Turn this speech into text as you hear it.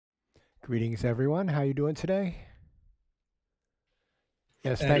Greetings, everyone. How you doing today?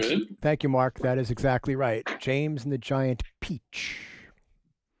 Yes, thanks. Good. Thank you, Mark. That is exactly right. James and the Giant Peach.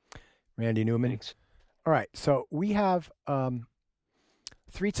 Randy Newman. Thanks. All right. So we have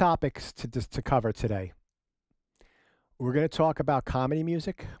three topics to cover today. We're going to talk about comedy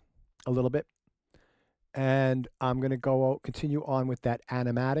music a little bit, and I'm going to continue on with that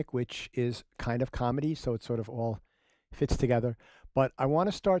animatic, which is kind of comedy, so it sort of all fits together. But I want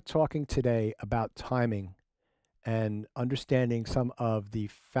to start talking today about timing and understanding some of the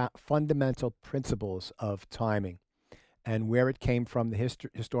fundamental principles of timing and where it came from, the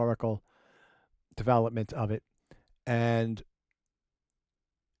historical development of it, and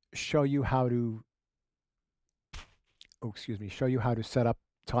show you how to, show you how to set up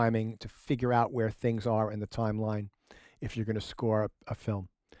timing to figure out where things are in the timeline if you're going to score a film.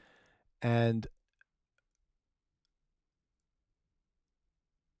 And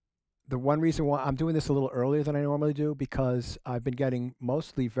the one reason why I'm doing this a little earlier than I normally do, because I've been getting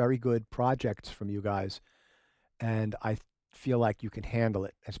mostly very good projects from you guys, and I feel like you can handle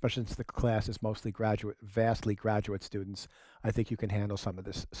it, especially since the class is mostly vastly graduate students. I think you can handle some of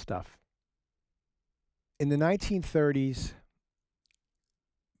this stuff. In the 1930s,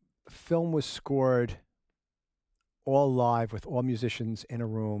 film was scored all live with all musicians in a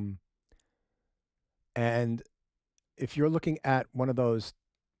room. And if you're looking at one of those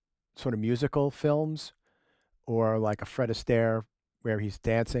sort of musical films or like a Fred Astaire where he's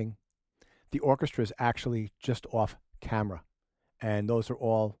dancing, the orchestra is actually just off camera. And those are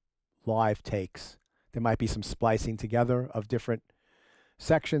all live takes. There might be some splicing together of different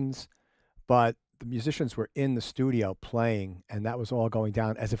sections, but the musicians were in the studio playing, and that was all going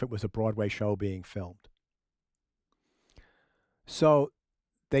down as if it was a Broadway show being filmed. So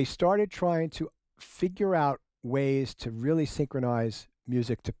they started trying to figure out ways to really synchronize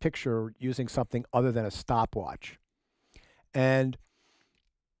music to picture using something other than a stopwatch. And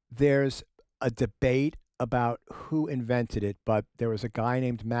there's a debate about who invented it, but there was a guy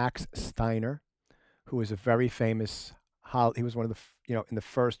named Max Steiner, who was a very famous, he was one of the, in the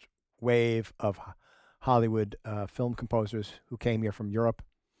first wave of Hollywood film composers who came here from Europe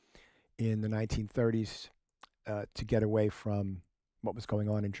in the 1930s to get away from what was going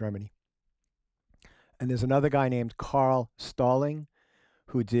on in Germany. And there's another guy named Carl Stalling,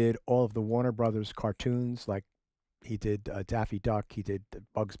 who did all of the Warner Brothers cartoons, like he did Daffy Duck, he did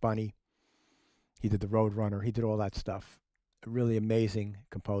Bugs Bunny, he did the Roadrunner, he did all that stuff. A really amazing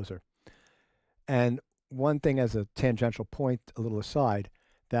composer. And one thing as a tangential point, a little aside,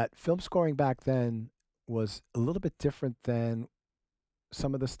 that film scoring back then was a little bit different than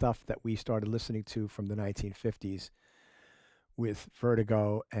some of the stuff that we started listening to from the 1950s with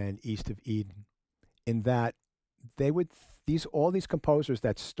Vertigo and East of Eden, in that they would all these composers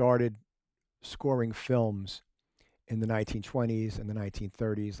that started scoring films in the 1920s and the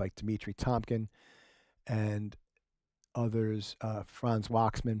 1930s, like Dmitri Tompkin and others, Franz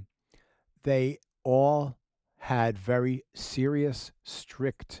Waxman, they all had very serious,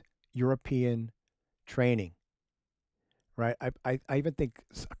 strict European training, right? I even think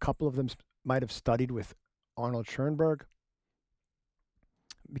a couple of them might have studied with Arnold Schoenberg,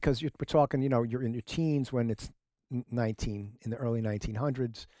 because we're talking, you're in your teens when it's in the early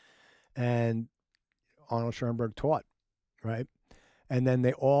 1900s, and Arnold Schoenberg taught, right? And then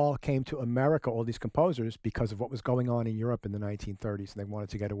they all came to America, all these composers, because of what was going on in Europe in the 1930s, and they wanted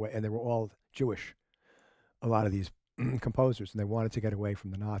to get away, and they were all Jewish, a lot of these composers, and they wanted to get away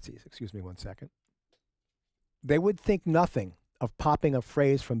from the Nazis. Excuse me one second. They would think nothing of popping a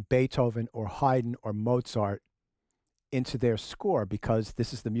phrase from Beethoven or Haydn or Mozart into their score, because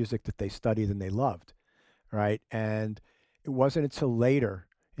this is the music that they studied and they loved, right? And it wasn't until later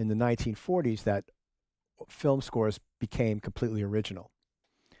in the 1940s that film scores became completely original.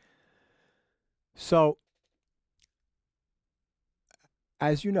 So,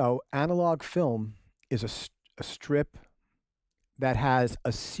 as you know, analog film is a strip that has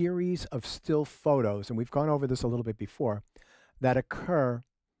a series of still photos, and we've gone over this a little bit before, that occur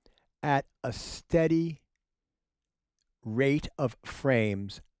at a steady rate of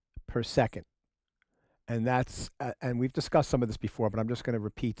frames per second. And that's, and we've discussed some of this before, but I'm just going to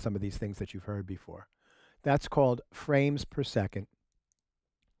repeat some of these things that you've heard before. That's called frames per second,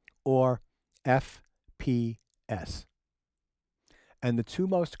 or FPS. And the two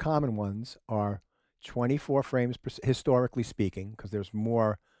most common ones are 24 frames per, historically speaking, because there's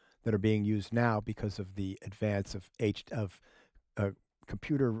more that are being used now because of the advance of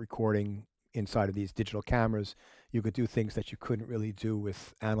computer recording inside of these digital cameras. You could do things that you couldn't really do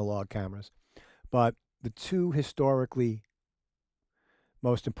with analog cameras. But the two historically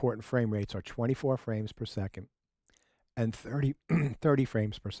most important frame rates are 24 frames per second and 30, 30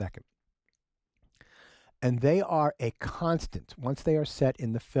 frames per second. And they are a constant. Once they are set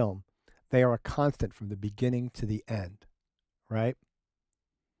in the film, they are a constant from the beginning to the end, right?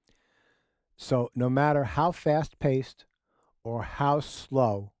 So no matter how fast-paced or how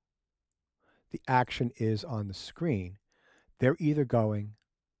slow the action is on the screen, they're either going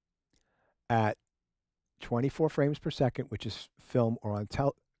at 24 frames per second, which is film, or on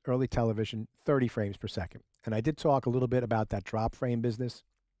early television, 30 frames per second. And I did talk a little bit about that drop frame business.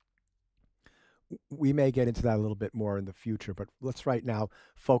 We may get into that a little bit more in the future, but let's right now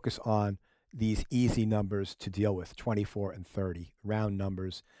focus on these easy numbers to deal with, 24 and 30, round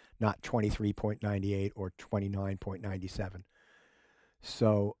numbers, not 23.98 or 29.97.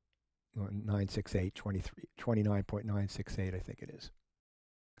 So 968, 29.968, I think it is.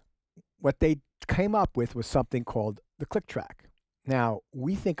 What they came up with was something called the click track. Now,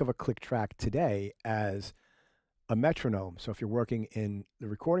 we think of a click track today as a metronome. So if you're working in the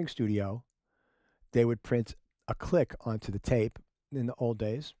recording studio, they would print a click onto the tape in the old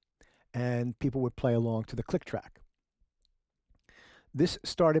days, and people would play along to the click track. This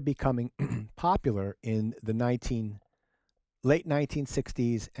started becoming popular in the late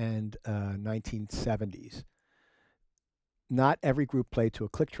 1960s and 1970s. Not every group played to a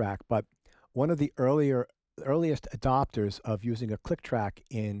click track, but one of the earliest adopters of using a click track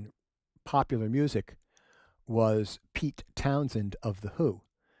in popular music was Pete Townshend of The Who.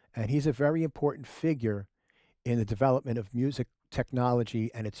 And he's a very important figure in the development of music technology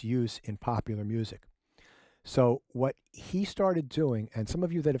and its use in popular music. So what he started doing, and some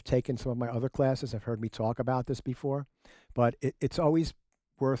of you that have taken some of my other classes have heard me talk about this before, but it's always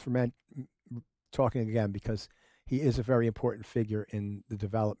worth talking again because he is a very important figure in the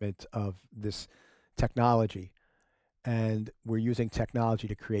development of this technology. And we're using technology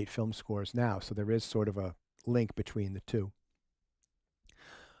to create film scores now, so there is sort of a link between the two.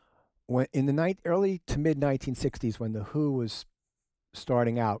 When, in the early to mid 1960s, when The Who was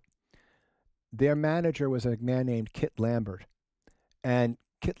starting out, their manager was a man named Kit Lambert. And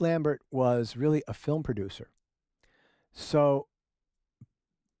Kit Lambert was really a film producer. So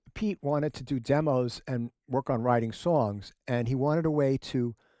Pete wanted to do demos and work on writing songs, and he wanted a way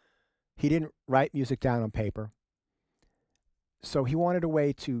to, he didn't write music down on paper. So he wanted a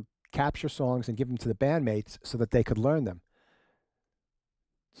way to capture songs and give them to the bandmates so that they could learn them.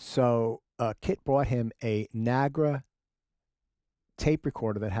 So Kit brought him a Nagra tape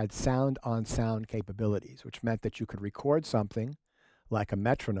recorder that had sound-on-sound capabilities, which meant that you could record something like a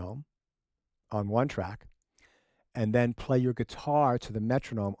metronome on one track and then play your guitar to the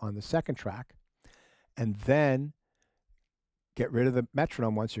metronome on the second track, and then get rid of the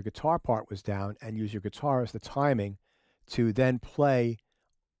metronome once your guitar part was down and use your guitar as the timing to then play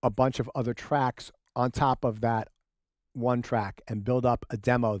a bunch of other tracks on top of that one track and build up a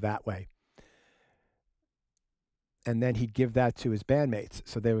demo that way. And then he'd give that to his bandmates.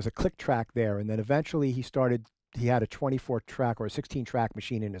 So there was a click track there. And then eventually he had a 24 track or a 16 track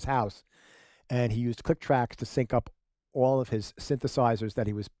machine in his house. And he used click tracks to sync up all of his synthesizers that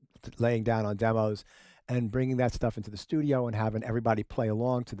he was laying down on demos and bringing that stuff into the studio and having everybody play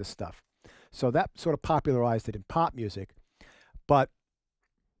along to the stuff. So that sort of popularized it in pop music. But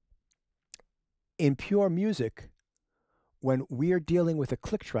in pure music, when we are dealing with a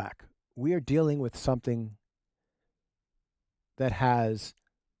click track, we are dealing with something that has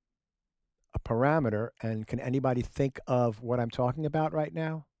a parameter. And can anybody think of what I'm talking about right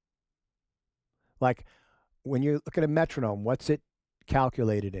now? Like when you look at a metronome, what's it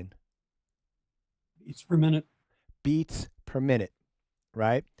calculated in? Beats per minute. Beats per minute,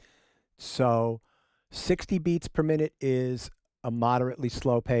 right? So 60 beats per minute is a moderately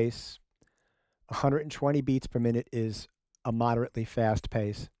slow pace. 120 beats per minute is a moderately fast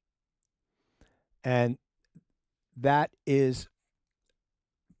pace. And that is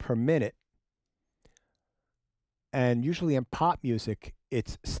per minute. And usually in pop music,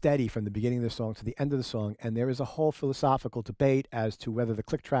 it's steady from the beginning of the song to the end of the song. And there is a whole philosophical debate as to whether the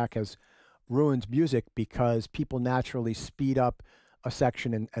click track has ruined music because people naturally speed up a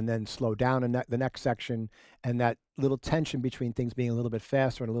section and then slow down the next section. And that little tension between things being a little bit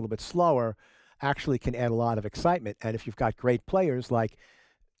faster and a little bit slower actually can add a lot of excitement. And if you've got great players like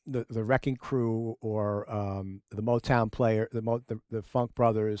the Wrecking Crew or the Motown player, the Funk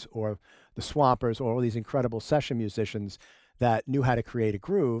Brothers or the Swampers, or all these incredible session musicians that knew how to create a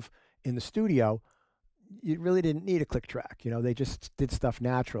groove in the studio, you really didn't need a click track. You know, they just did stuff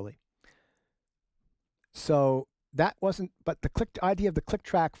naturally. So that wasn't, but the idea of the click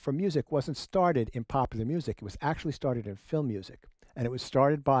track for music wasn't started in popular music. It was actually started in film music. And it was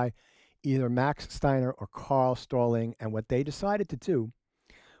started by either Max Steiner or Carl Stalling. And what they decided to do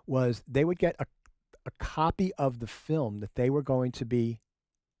was they would get a copy of the film that they were going to be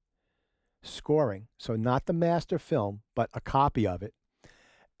scoring. So not the master film, but a copy of it.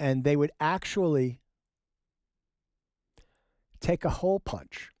 And they would actually take a hole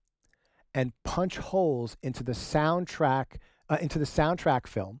punch and punch holes into the soundtrack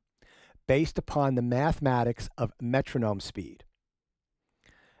film based upon the mathematics of metronome speed.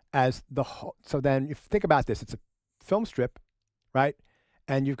 So then, if you think about this, it's a film strip, right?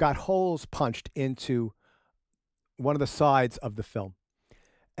 And you've got holes punched into one of the sides of the film.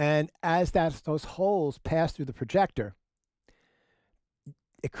 And as those holes pass through the projector,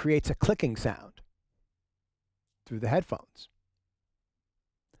 it creates a clicking sound through the headphones.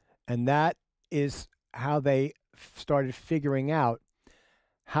 And that is how they started figuring out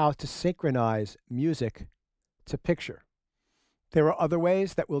how to synchronize music to picture. There are other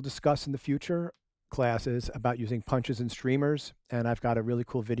ways that we'll discuss in the future classes about using punches and streamers, and I've got a really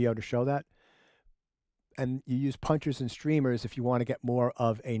cool video to show that. And you use punches and streamers if you want to get more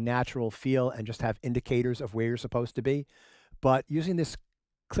of a natural feel and just have indicators of where you're supposed to be. But using this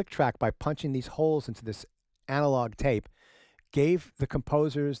click track by punching these holes into this analog tape gave the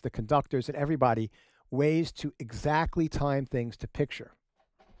composers, the conductors, and everybody ways to exactly time things to picture.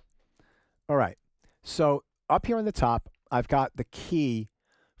 All right, so up here on the top, I've got the key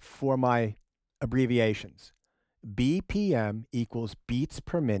for my abbreviations. BPM equals beats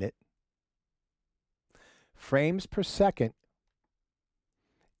per minute. Frames per second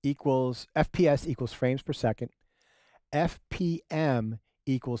equals, FPS equals frames per second. FPM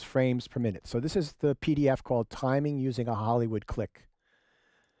equals frames per minute. So this is the PDF called Timing Using a Hollywood Click.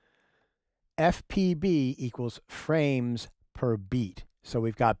 FPB equals frames per beat. So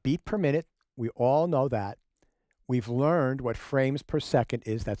we've got beat per minute. We all know that. We've learned what frames per second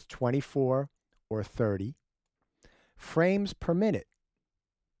is. That's 24 or 30. Frames per minute.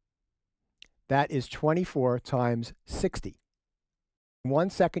 That is 24 times 60. In 1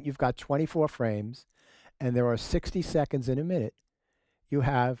 second, you've got 24 frames, and there are 60 seconds in a minute. You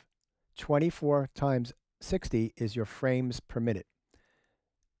have 24 times 60 is your frames per minute.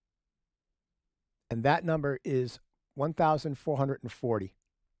 And that number is 1,440.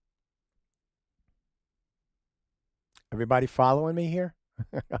 Everybody following me here?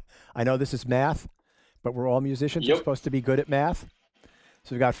 I know this is math, but we're all musicians. Yep. We're supposed to be good at math.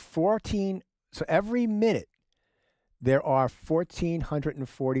 So we've got 14. So every minute, there are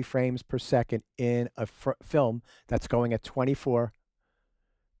 1,440 frames per second in a film that's going at 24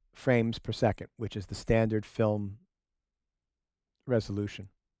 frames per second, which is the standard film resolution.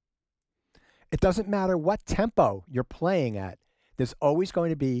 It doesn't matter what tempo you're playing at. There's always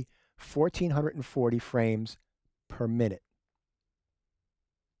going to be 1,440 frames per minute.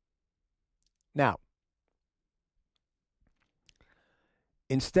 Now,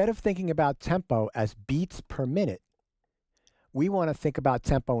 instead of thinking about tempo as beats per minute, we want to think about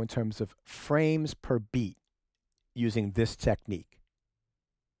tempo in terms of frames per beat using this technique.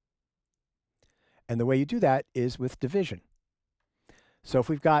 And the way you do that is with division. So if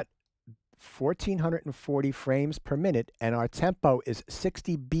we've got 1,440 frames per minute and our tempo is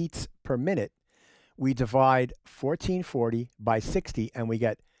 60 beats per minute, we divide 1,440 by 60 and we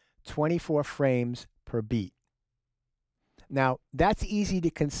get 24 frames per beat. Now, that's easy to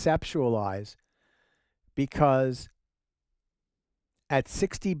conceptualize because at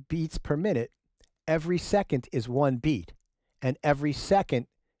 60 beats per minute, every second is one beat, and every second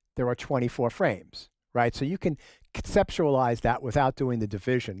there are 24 frames, right? So you can conceptualize that without doing the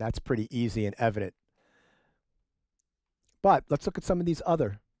division. That's pretty easy and evident. But let's look at some of these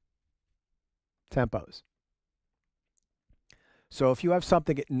other tempos. So if you have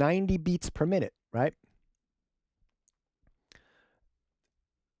something at 90 beats per minute, right?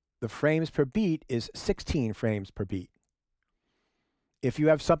 The frames per beat is 16 frames per beat. If you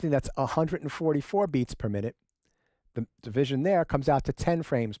have something that's 144 beats per minute, the division there comes out to 10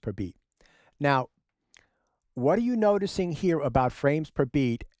 frames per beat. Now, what are you noticing here about frames per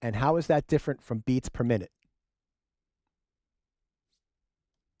beat, and how is that different from beats per minute?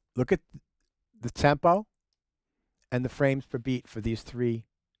 Look at the tempo and the frames per beat for these three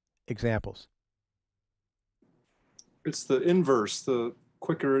examples. It's the inverse. The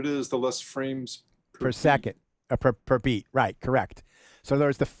quicker it is, the less frames Per second, per beat, right, correct. So in other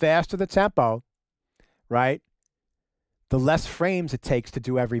words, the faster the tempo, right, the less frames it takes to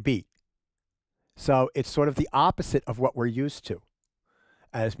do every beat. So it's sort of the opposite of what we're used to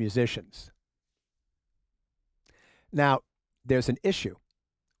as musicians. Now, there's an issue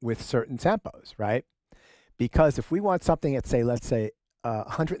with certain tempos, right? Because if we want something at, say, let's say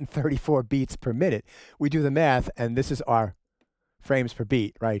 134 beats per minute, we do the math, and this is our frames per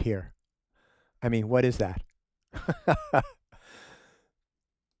beat right here. I mean, what is that?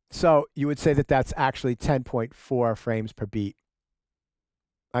 So you would say that that's actually 10.4 frames per beat.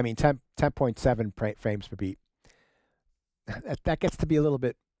 I mean, 10.7 frames per beat. That gets to be a little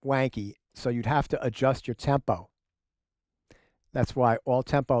bit wanky, so you'd have to adjust your tempo. That's why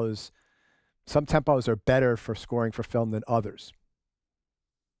some tempos are better for scoring for film than others.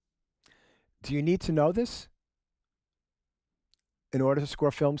 Do you need to know this in order to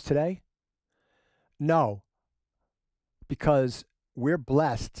score films today? No, because we're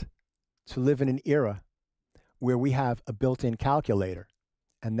blessed to live in an era where we have a built-in calculator,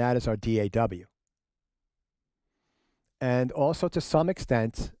 and that is our DAW. And also, to some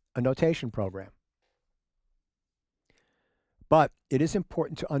extent, a notation program. But it is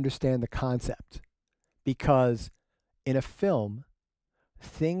important to understand the concept, because in a film,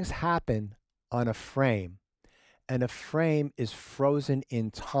 things happen on a frame, and a frame is frozen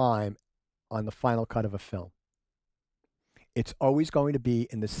in time on the final cut of a film. It's always going to be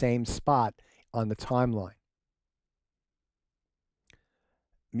in the same spot on the timeline.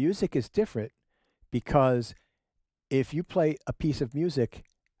 Music is different, because if you play a piece of music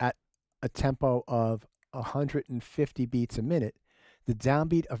at a tempo of 150 beats a minute, the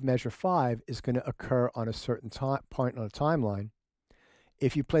downbeat of measure 5 is going to occur on a certain point on a timeline.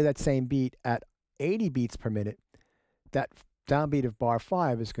 If you play that same beat at 80 beats per minute, that downbeat of bar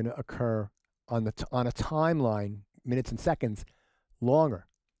 5 is going to occur on a timeline, minutes and seconds,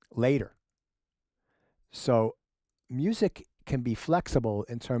 later. So music can be flexible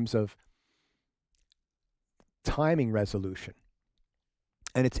in terms of timing resolution.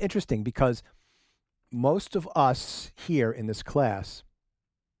 And it's interesting because most of us here in this class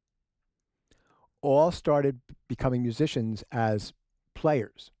all started becoming musicians as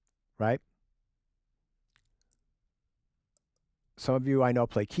players, right? Some of you I know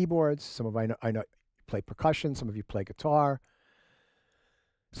play keyboards, some of I know play percussion, some of you play guitar,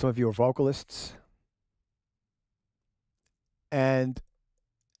 some of you are vocalists. And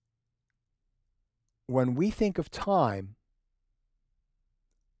when we think of time,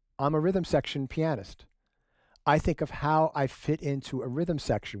 I'm a rhythm section pianist. I think of how I fit into a rhythm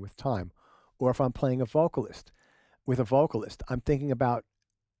section with time. Or if I'm playing with a vocalist, I'm thinking about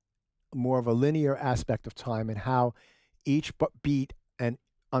more of a linear aspect of time and how each beat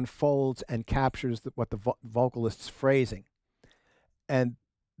unfolds and captures what the vocalist's phrasing. And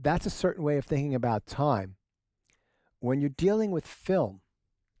that's a certain way of thinking about time. When you're dealing with film,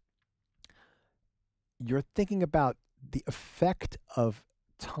 you're thinking about the effect of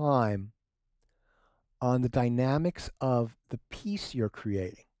time on the dynamics of the piece you're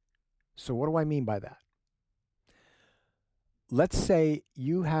creating. So what do I mean by that? Let's say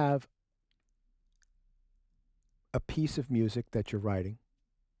you have a piece of music that you're writing,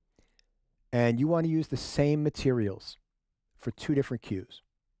 and you want to use the same materials for 2 different cues.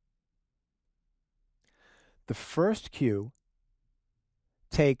 The first cue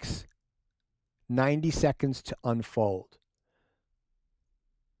takes 90 seconds to unfold.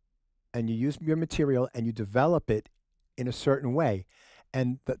 And you use your material and you develop it in a certain way.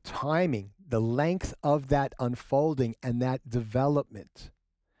 And the timing, the length of that unfolding and that development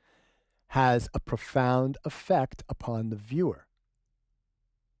has a profound effect upon the viewer.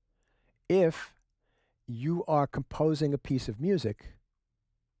 If you are composing a piece of music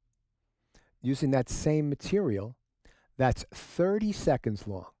using that same material that's 30 seconds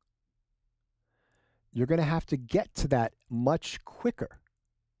long, you're going to have to get to that much quicker.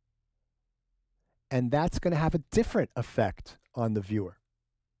 And that's going to have a different effect on the viewer.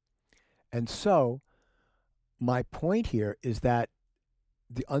 And so my point here is that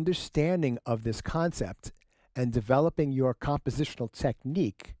the understanding of this concept and developing your compositional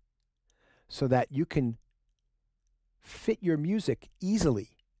technique so that you can fit your music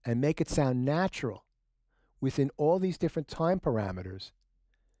easily and make it sound natural within all these different time parameters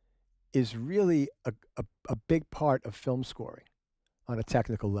is really a big part of film scoring on a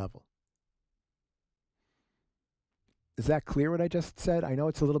technical level. Is that clear what I just said? I know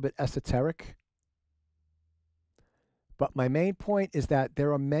it's a little bit esoteric, but my main point is that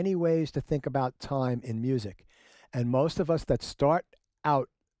there are many ways to think about time in music. And most of us that start out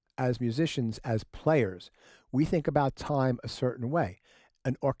as musicians, as players, we think about time a certain way.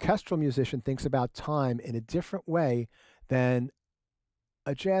 An orchestral musician thinks about time in a different way than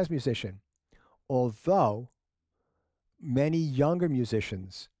a jazz musician, although many younger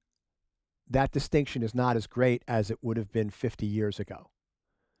musicians, that distinction is not as great as it would have been 50 years ago,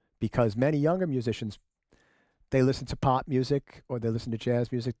 because many younger musicians they listen to pop music or they listen to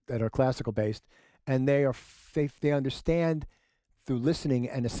jazz music that are classical based, and they understand through listening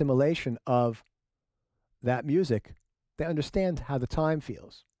and assimilation of that music, they understand how the time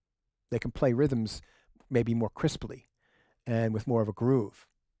feels. They can play rhythms maybe more crisply and with more of a groove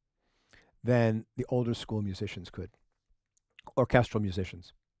than the older school musicians could, orchestral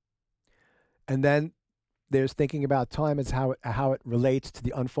musicians. And then there's thinking about time as how it relates to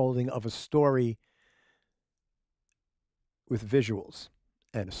the unfolding of a story with visuals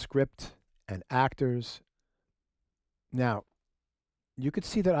and a script and actors. Now, you could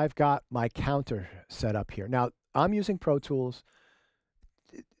see that I've got my counter set up here. Now, I'm using Pro Tools.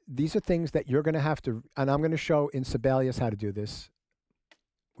 These are things that you're going to have to, and I'm going to show in Sibelius how to do this,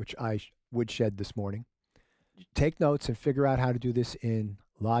 which I woodshed this morning. Take notes and figure out how to do this in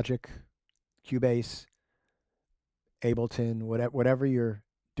Logic, Cubase, Ableton, whatever you're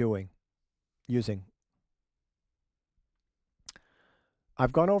using.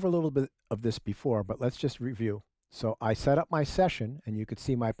 I've gone over a little bit of this before, but let's just review. So I set up my session, and you could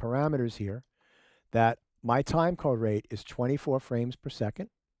see my parameters here, that my timecode rate is 24 frames per second,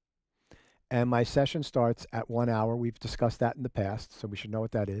 and my session starts at 1 hour. We've discussed that in the past, so we should know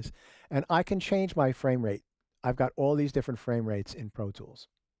what that is. And I can change my frame rate. I've got all these different frame rates in Pro Tools.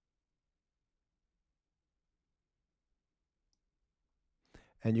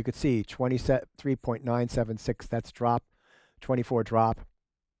 And you could see 23.976, that's drop, 24 drop,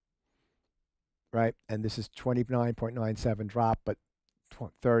 right? And this is 29.97 drop, but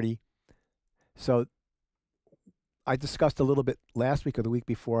 30. So I discussed a little bit last week or the week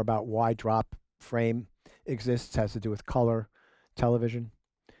before about why drop frame exists. It has to do with color, television.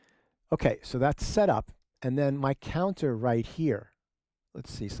 Okay, so that's set up. And then my counter right here,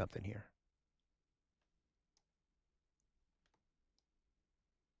 let's see something here.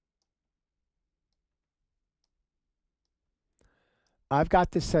 I've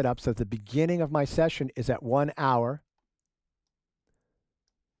got this set up so the beginning of my session is at 1 hour,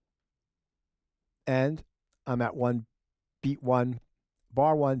 and I'm at beat 1,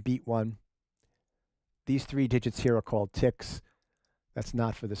 bar 1, beat 1. These 3 digits here are called ticks. That's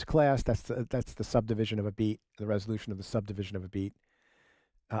not for this class. That's the subdivision of a beat, the resolution of the subdivision of a beat.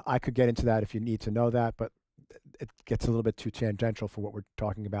 I could get into that if you need to know that, but it gets a little bit too tangential for what we're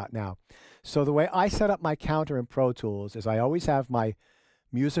talking about now. So the way I set up my counter in Pro Tools is I always have my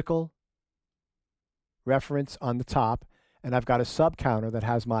musical reference on the top, and I've got a sub counter that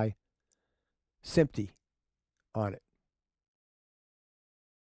has my SMPTE on it.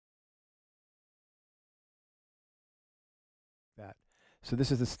 So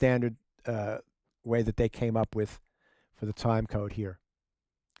this is the standard way that they came up with for the time code here.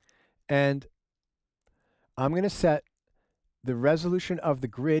 And I'm going to set the resolution of the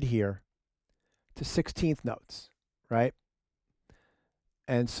grid here to 16th notes, right?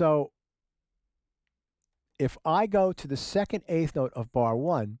 And so if I go to the second eighth note of bar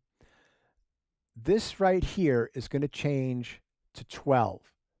 1, this right here is going to change to 12.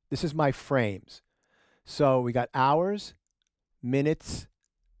 This is my frames. So we got hours, minutes,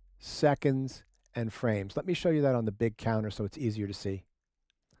 seconds, and frames. Let me show you that on the big counter so it's easier to see.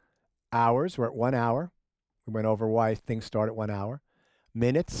 Hours, we're at 1 hour. We went over why things start at 1 hour.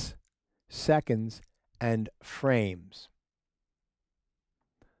 Minutes, seconds, and frames.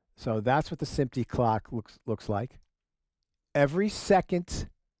 So that's what the SMPTE clock looks like. Every second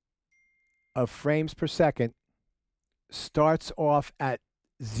of frames per second starts off at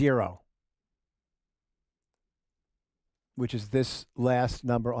 0, which is this last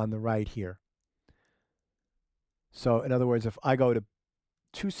number on the right here. So in other words, if I go to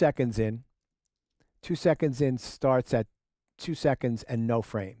 2 seconds in, 2 seconds in starts at 2 seconds and no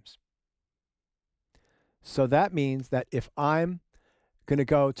frames. So that means that if I'm going to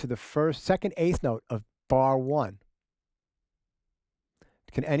go to the second eighth note of bar 1,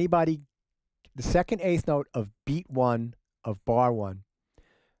 can anybody, the second eighth note of beat 1 of bar 1,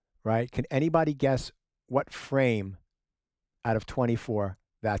 right? Can anybody guess what frame out of 24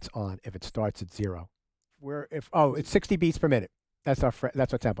 that's on if it starts at 0? It's 60 beats per minute. That's our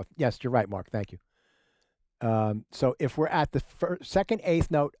tempo. Yes, you're right, Mark. Thank you. So if we're at the second eighth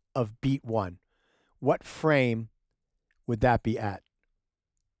note of beat 1, what frame would that be at?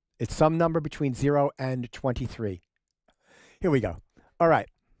 It's some number between 0 and 23. Here we go. All right.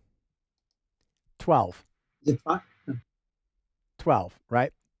 12. 12,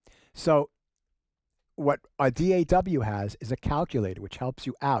 right? So what a DAW has is a calculator, which helps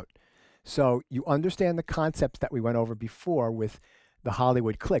you out. So you understand the concepts that we went over before with the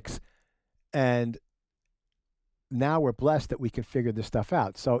Hollywood clicks. And now we're blessed that we can figure this stuff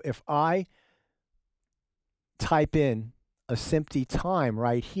out. So if I type in a SMPTE time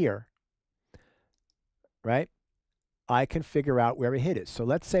right here, right, I can figure out where a hit is. So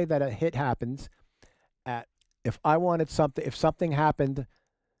let's say that a hit happens at, if I wanted something, if something happened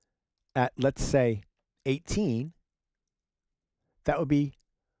at, let's say, 18, that would be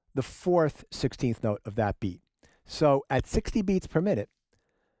the 4th 16th note of that beat. So at 60 beats per minute,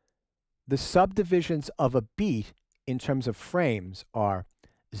 the subdivisions of a beat in terms of frames are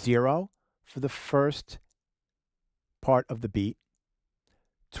 0 for the first part of the beat,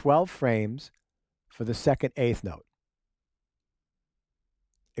 12 frames for the second eighth note.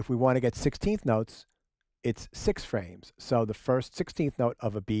 If we want to get 16th notes, it's 6 frames. So the first 16th note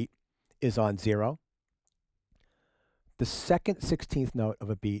of a beat is on 0. The second 16th note of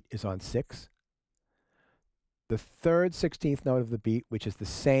a beat is on 6. The third 16th note of the beat, which is the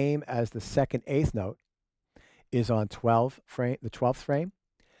same as the second eighth note, is on the 12th frame.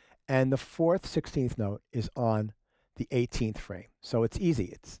 And the fourth 16th note is on the 18th frame. So it's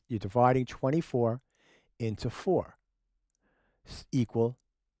easy. You're dividing 24 into 4 equal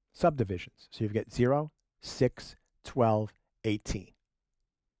subdivisions. So you get 0, 6, 12, 18.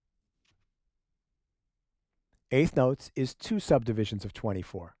 Eighth notes is 2 subdivisions of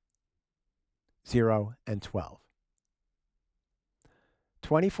 24, 0 and 12.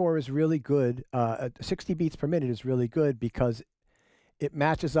 24 is really good. 60 beats per minute is really good because it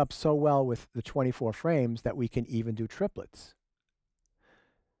matches up so well with the 24 frames that we can even do triplets.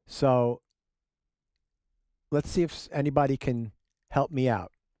 So let's see if anybody can help me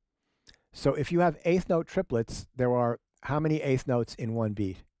out. So if you have eighth note triplets, there are how many eighth notes in one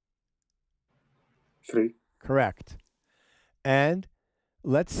beat? 3. Correct. And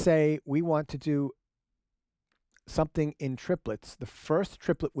let's say we want to do something in triplets. The first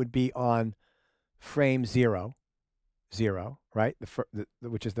triplet would be on frame 0, 0, right?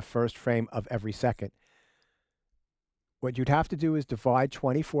 Which is the first frame of every second. What you'd have to do is divide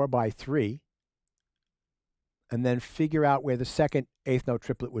 24 by 3 and then figure out where the second eighth note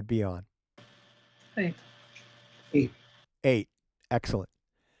triplet would be on. 8. 8. 8. Excellent.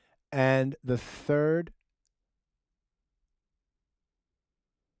 And the third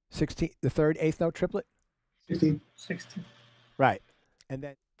 16, the third eighth note triplet? 16. 16. Right. And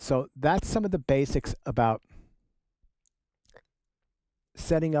then, so that's some of the basics about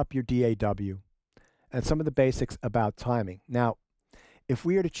setting up your DAW and some of the basics about timing. Now, if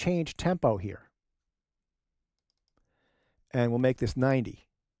we are to change tempo here, and we'll make this 90,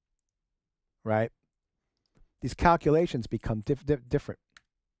 right? These calculations become different.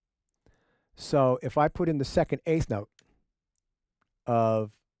 So if I put in the second eighth note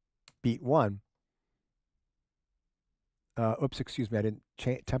of beat 1, oops, excuse me, I didn't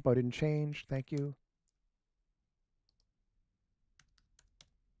change, tempo didn't change, thank you.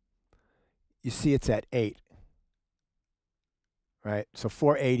 You see it's at 8, right? So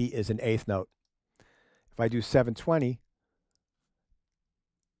 480 is an eighth note. If I do 720,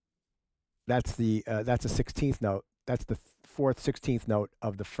 that's a 16th note. That's the fourth 16th note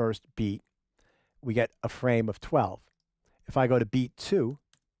of the first beat. We get a frame of 12. If I go to beat 2,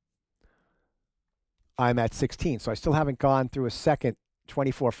 I'm at 16. So I still haven't gone through a second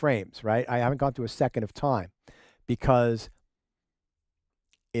 24 frames, right? I haven't gone through a second of time because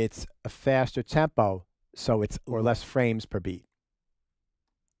it's a faster tempo, so it's or less frames per beat.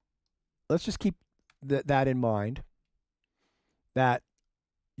 Let's just keep that in mind, that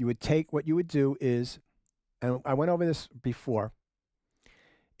you would take, what you would do is, and I went over this before,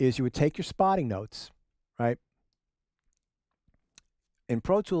 is you would take your spotting notes, right? In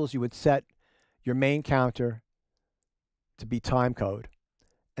Pro Tools, you would set your main counter to be time code,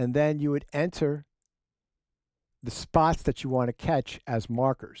 and then you would enter the spots that you want to catch as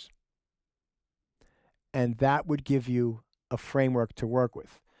markers. And that would give you a framework to work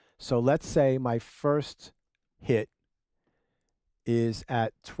with. So let's say my first hit is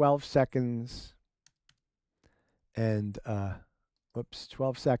at 12 seconds and,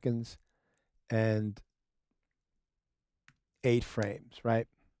 12 seconds and 8 frames, right?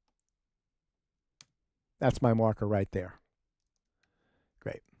 That's my marker right there.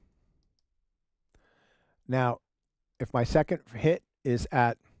 Great. Now, if my second hit is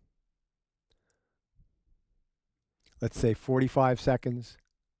at, let's say, 45 seconds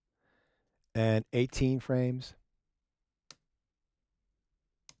and 18 frames,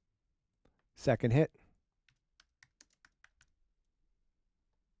 second hit,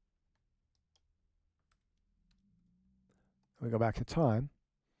 we go back to time,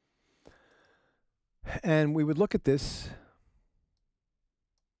 and we would look at this,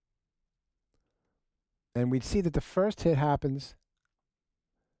 and we'd see that the first hit happens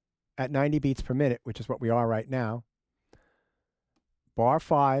at 90 beats per minute, which is what we are right now, bar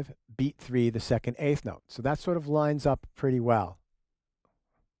 5, beat 3, the second eighth note. So that sort of lines up pretty well.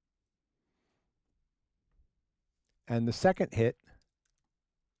 And the second hit,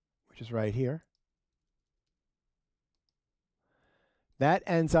 which is right here, that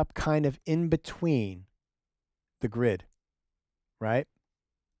ends up kind of in between the grid, right?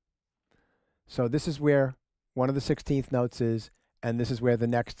 So this is where one of the 16th notes is, and this is where the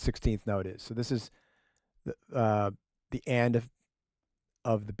next 16th note is. So this is the and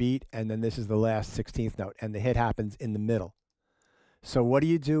of the beat, and then this is the last 16th note, and the hit happens in the middle. So what do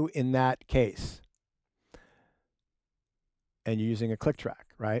you do in that case? And you're using a click track,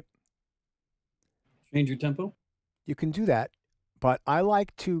 right? Change your tempo? You can do that, but I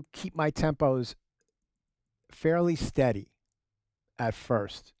like to keep my tempos fairly steady at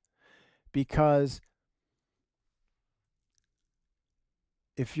first, because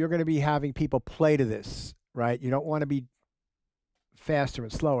if you're going to be having people play to this, right, you don't want to be faster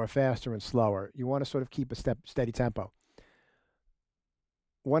and slower, faster and slower. You want to sort of keep a steady tempo.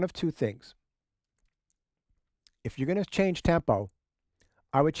 One of two things. If you're going to change tempo,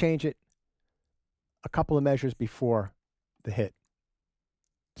 I would change it a couple of measures before the hit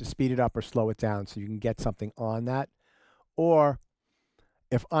to speed it up or slow it down so you can get something on that. Or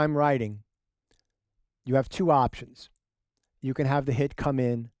if I'm writing, you have two options. You can have the hit come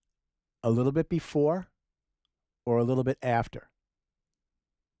in a little bit before or a little bit after.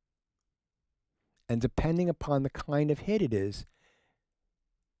 And depending upon the kind of hit it is,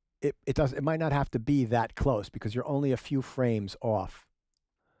 it might not have to be that close because you're only a few frames off,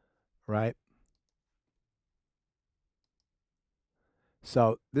 right?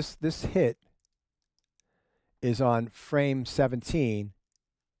 So this hit is on frame 17.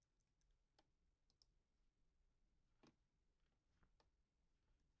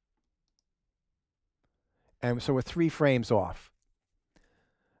 And so we're 3 frames off.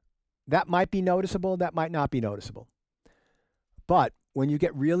 That might be noticeable, that might not be noticeable. But when you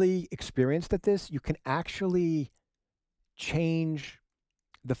get really experienced at this, you can actually change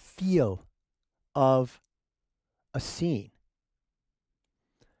the feel of a scene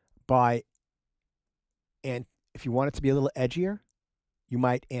by, and if you want it to be a little edgier, you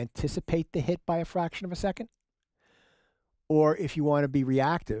might anticipate the hit by a fraction of a second. Or if you want to be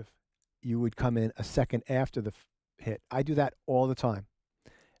reactive, you would come in a second after the hit. I do that all the time.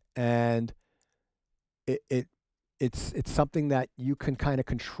 And it's something that you can kind of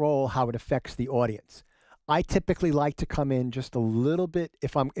control how it affects the audience. I typically like to come in just a little bit,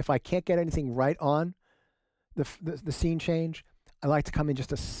 if I can't get anything right on the scene change, I like to come in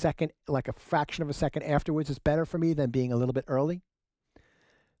just a second, like a fraction of a second afterwards. It's better for me than being a little bit early.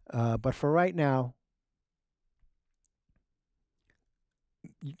 But for right now,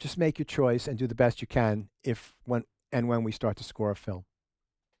 you just make your choice and do the best you can when we start to score a film.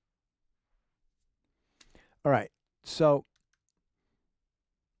 All right, so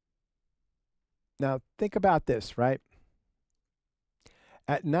now think about this, right?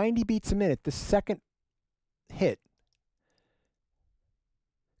 At 90 beats a minute, the second hit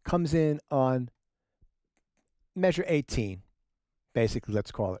comes in on measure 18, basically,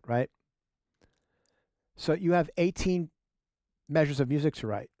 let's call it, right? So you have 18 measures of music to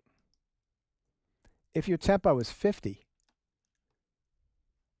write. If your tempo is 50,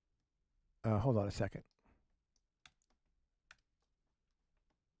 hold on a second.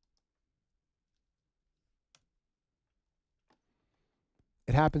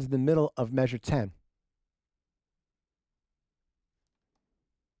 It happens in the middle of measure 10.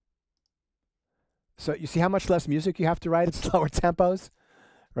 So you see how much less music you have to write at slower tempos,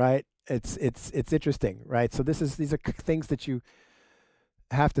 right? It's interesting, right? So these are things that you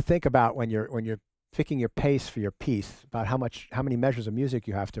have to think about when you're picking your pace for your piece, about how many measures of music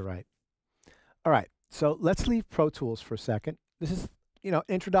you have to write. All right, so let's leave Pro Tools for a second. This is,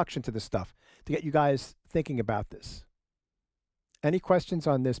 introduction to this stuff to get you guys thinking about this. Any questions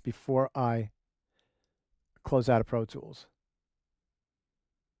on this before I close out of Pro Tools?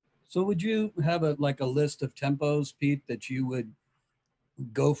 So would you have a list of tempos, Pete, that you would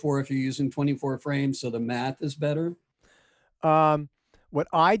go for if you're using 24 frames so the math is better? What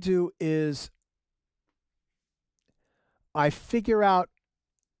I do is I figure out,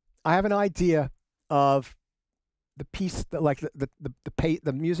 I have an idea of the piece that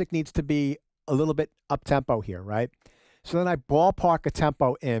the music needs to be a little bit up tempo here, right? So then I ballpark a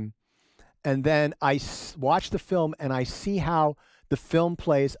tempo in, and then I watch the film and I see how the film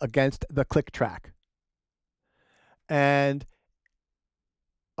plays against the click track. And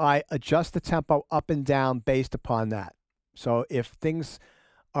I adjust the tempo up and down based upon that. So if things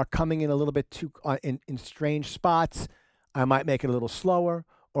are coming in a little bit too in strange spots, I might make it a little slower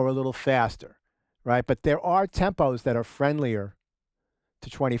or a little faster, right? But there are tempos that are friendlier to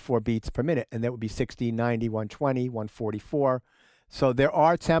 24 beats per minute, and that would be 60, 90, 120, 144. So there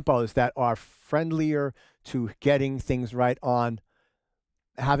are tempos that are friendlier to getting things right on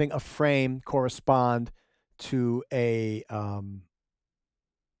having a frame correspond to a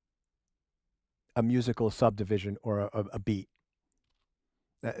musical subdivision or a beat.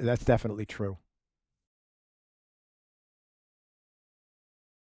 That's definitely true.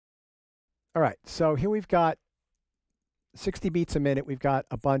 All right, so here we've got 60 beats a minute. We've got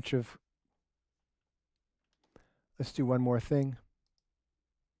a bunch of, let's do one more thing.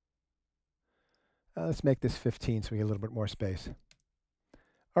 Let's make this 15 so we get a little bit more space.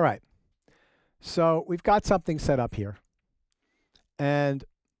 All right, so we've got something set up here. And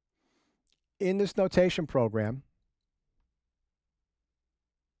in this notation program,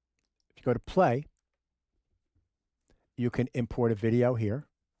 if you go to play, you can import a video here.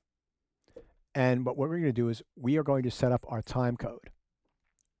 And what we're going to do is we are going to set up our time code.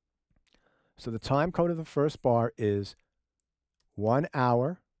 So the time code of the first bar is 1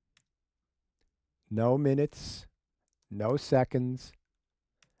 hour, no minutes, no seconds,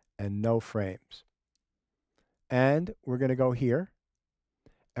 and no frames. And we're going to go here,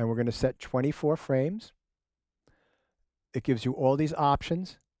 and we're going to set 24 frames. It gives you all these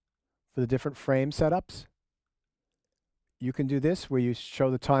options for the different frame setups. You can do this where you show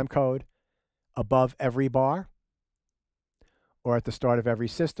the time code above every bar, or at the start of every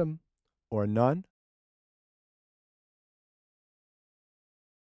system, or none.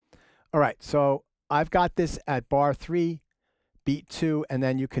 All right, so I've got this at bar 3, beat 2, and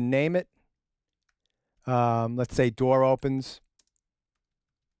then you can name it. Let's say door opens.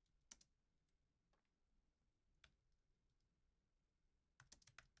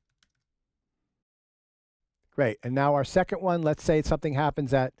 Great, and now our second one, let's say something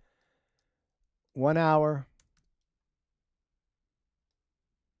happens at 1 hour,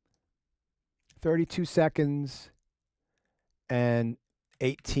 32 seconds, and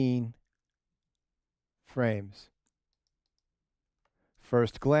 18 frames.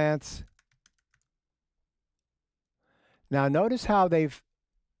 First glance. Now notice how they've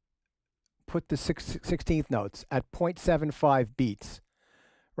put the 16th notes at 0.75 beats,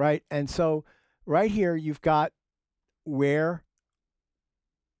 right? And so right here you've got where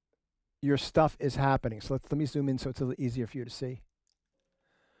your stuff is happening. So let me zoom in so it's a little easier for you to see.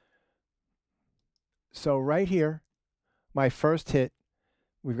 So right here, my first hit,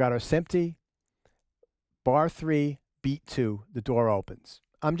 we've got our SMPTE, bar 3, beat 2, the door opens.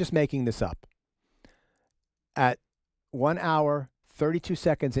 I'm just making this up. At 1 hour, 32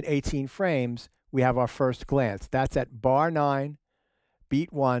 seconds, and 18 frames, we have our first glance. That's at bar 9,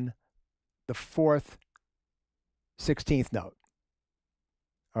 beat 1, the 4th, 16th note.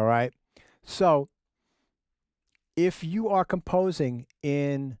 All right? So if you are composing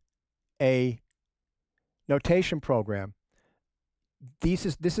in a notation program, this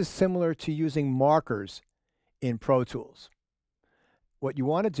is similar to using markers in Pro Tools. What you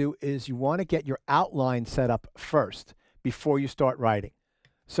want to do is you want to get your outline set up first before you start writing.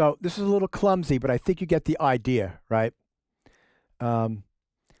 So this is a little clumsy, but I think you get the idea, right?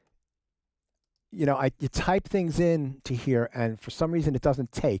 You know, you type things in to here, and for some reason it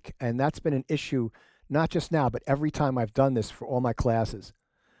doesn't take, and that's been an issue, not just now, but every time I've done this for all my classes,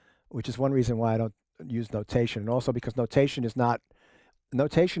 which is one reason why I don't use notation, and also because notation is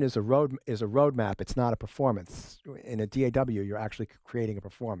a roadmap. It's not a performance. In a DAW, you're actually creating a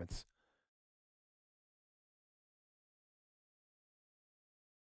performance.